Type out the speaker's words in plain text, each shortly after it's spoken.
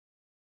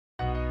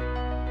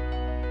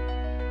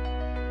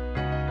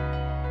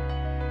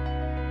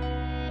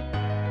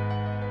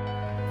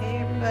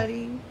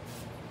everybody.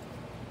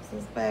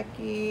 This is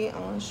Becky. I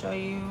want to show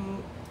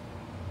you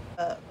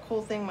a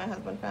cool thing my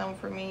husband found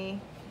for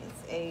me.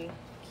 It's a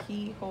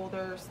key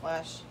holder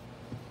slash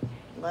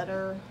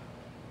letter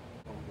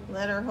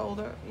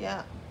holder.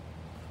 Yeah.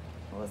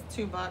 It was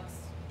 $2.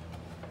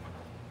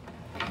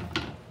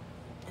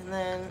 And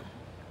then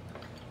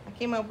I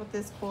came up with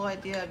this cool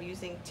idea of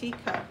using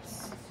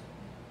teacups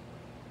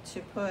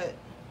to put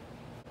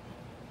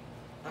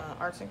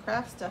arts and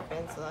crafts stuff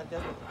in so that it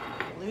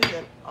doesn't lose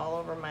it all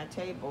over my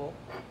table.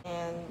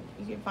 And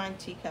you can find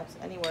teacups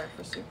anywhere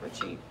for super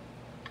cheap.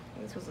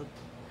 This was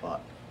 $1.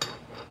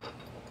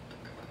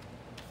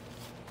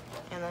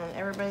 And then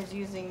everybody's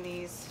using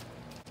these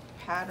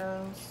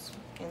patterns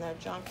in their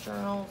junk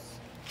journals.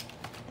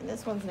 And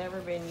this one's never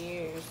been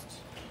used.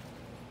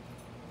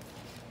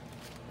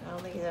 I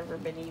don't think it's ever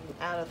been eaten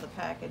out of the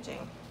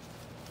packaging.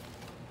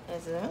 And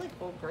it's a really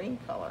cool green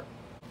color.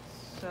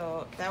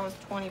 So that was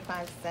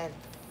 25 cents.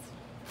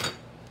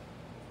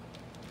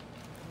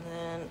 And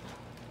then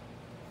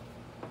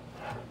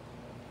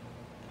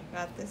I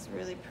got this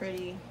really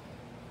pretty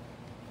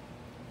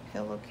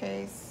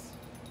pillowcase.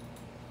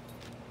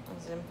 It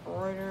was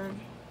embroidered.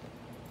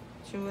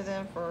 2 of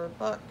them for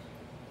 $1.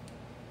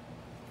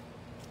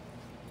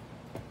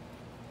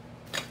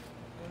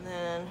 And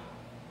then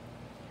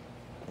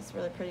it's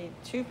really pretty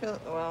 2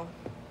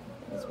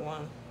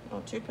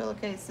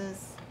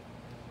 pillowcases.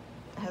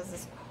 It has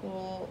this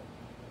cool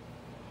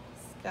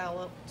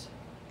scalloped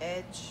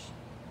edge,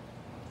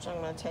 which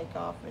I'm going to take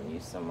off and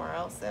use somewhere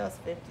else. That was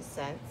 50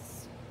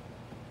 cents.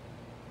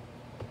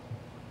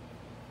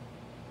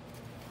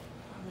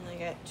 And then I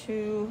got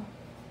 2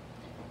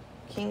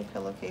 king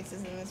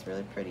pillowcases in this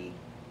really pretty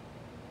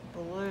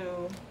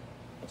blue,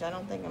 which I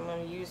don't think I'm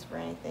going to use for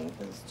anything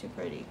because it's too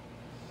pretty.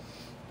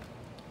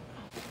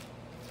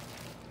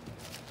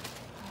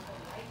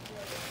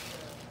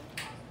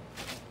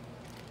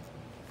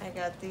 I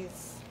got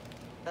these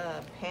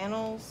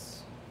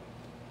panels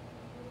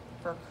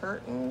for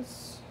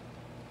curtains.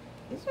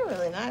 These are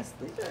really nice.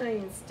 These aren't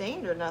even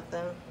stained or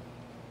nothing.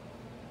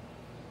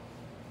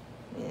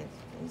 I mean, it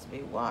needs to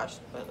be washed,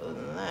 but other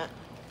than that,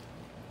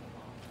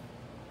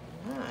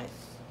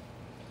 nice.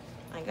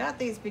 I got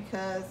these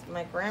because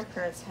my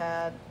grandparents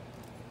had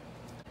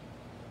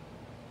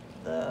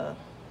the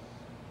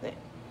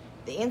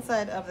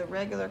inside of the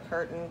regular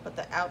curtain, but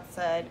the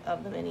outside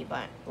of the mini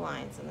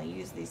blinds, and they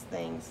use these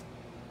things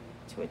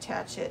to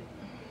attach it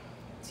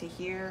to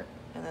here,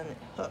 and then it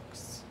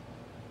hooks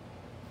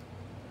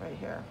right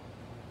here.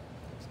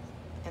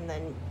 And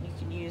then you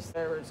can use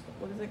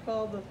what is it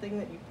called? The thing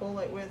that you pull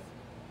it with?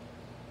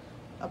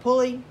 A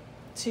pulley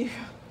to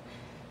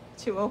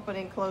open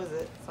and close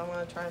it. So I'm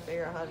going to try and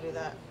figure out how to do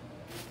that.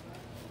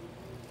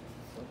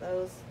 So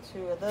those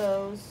 2 of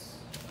those.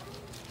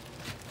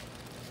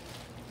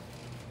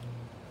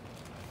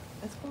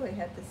 That's cool they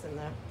had this in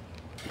there.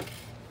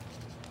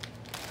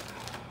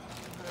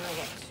 And I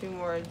got 2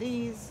 more of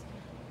these.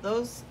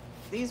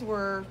 These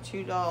were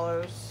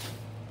 $2.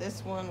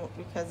 This one,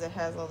 because it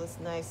has all this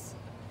nice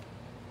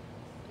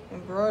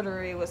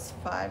embroidery, was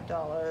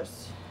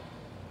 $5.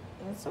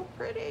 And it's so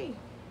pretty.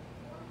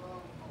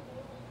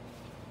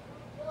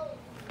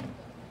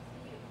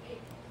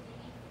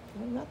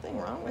 There's nothing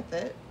wrong with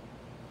it.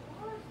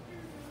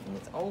 And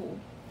it's old.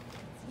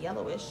 It's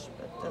yellowish,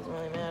 but it doesn't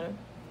really matter.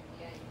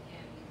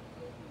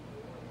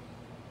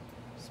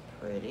 It's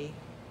pretty.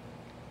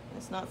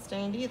 It's not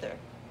stained either.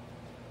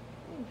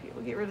 Ooh,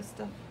 people get rid of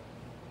stuff.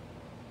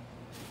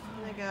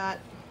 And I got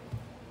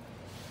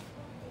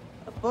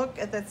a book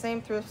at that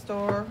same thrift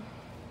store.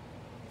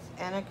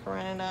 It's Anna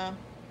Karenina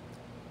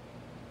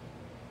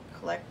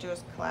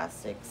Collector's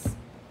Classics.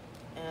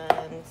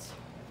 And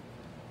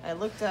I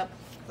looked up,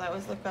 because I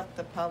always look up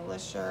the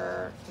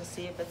publisher to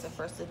see if it's a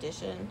first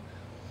edition.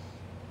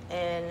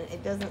 And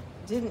it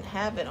didn't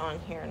have it on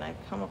here. And I've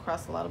come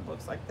across a lot of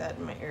books like that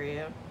in my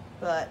area.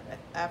 But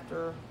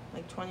after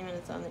like 20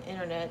 minutes on the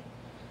internet,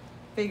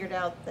 figured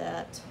out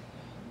that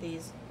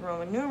these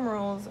Roman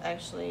numerals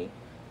actually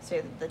say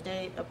that the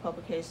date of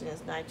publication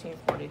is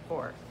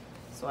 1944.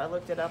 So I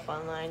looked it up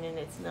online, and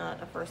it's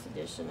not a first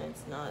edition.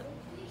 It's not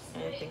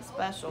anything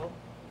special.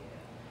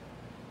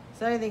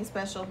 It's not anything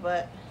special,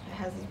 but it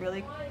has these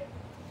really...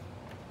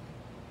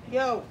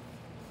 Yo!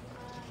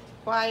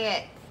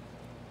 Quiet!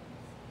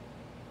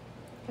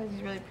 It has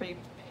these really pretty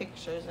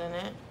pictures in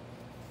it.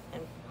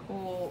 And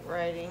cool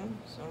writing,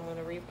 so I'm going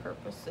to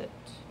repurpose it.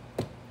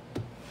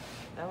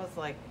 That was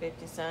like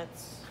 50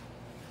 cents.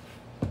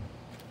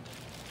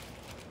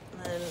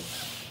 And then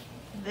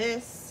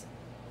this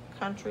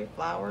Country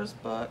Flowers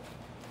book,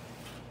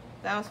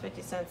 that was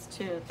 50 cents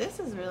too. This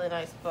is a really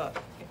nice book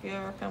if you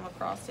ever come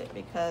across it,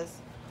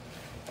 because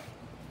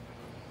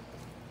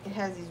it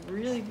has these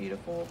really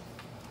beautiful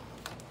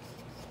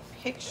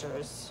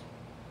pictures,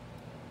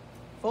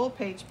 full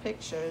page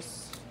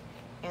pictures,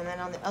 and then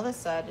on the other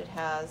side it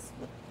has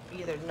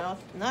either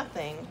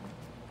nothing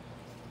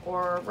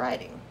or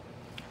writing,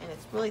 and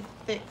it's really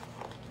thick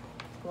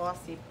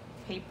glossy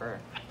paper.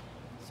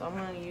 So I'm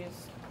going to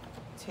use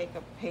take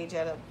a page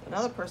out of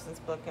another person's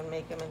book and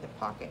make them into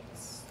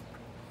pockets.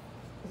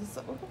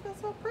 Look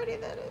at how pretty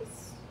that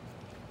is.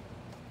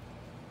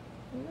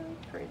 Really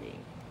pretty.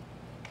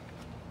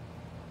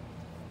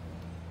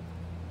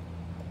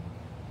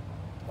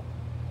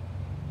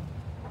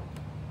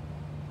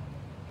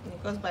 And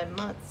it goes by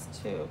months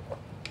too.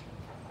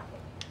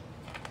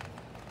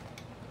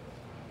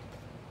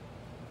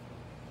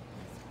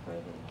 That's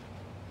pretty.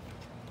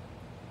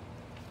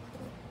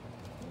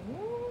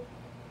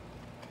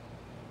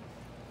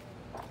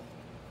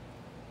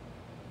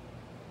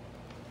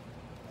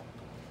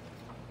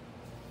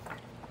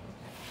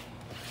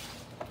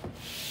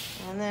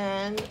 And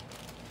then,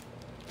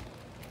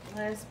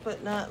 last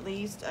but not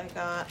least, I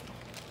got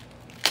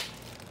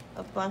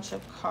a bunch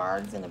of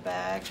cards in a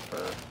bag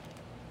for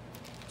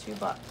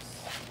 $2.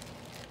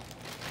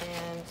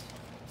 And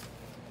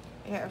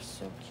they are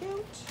so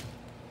cute.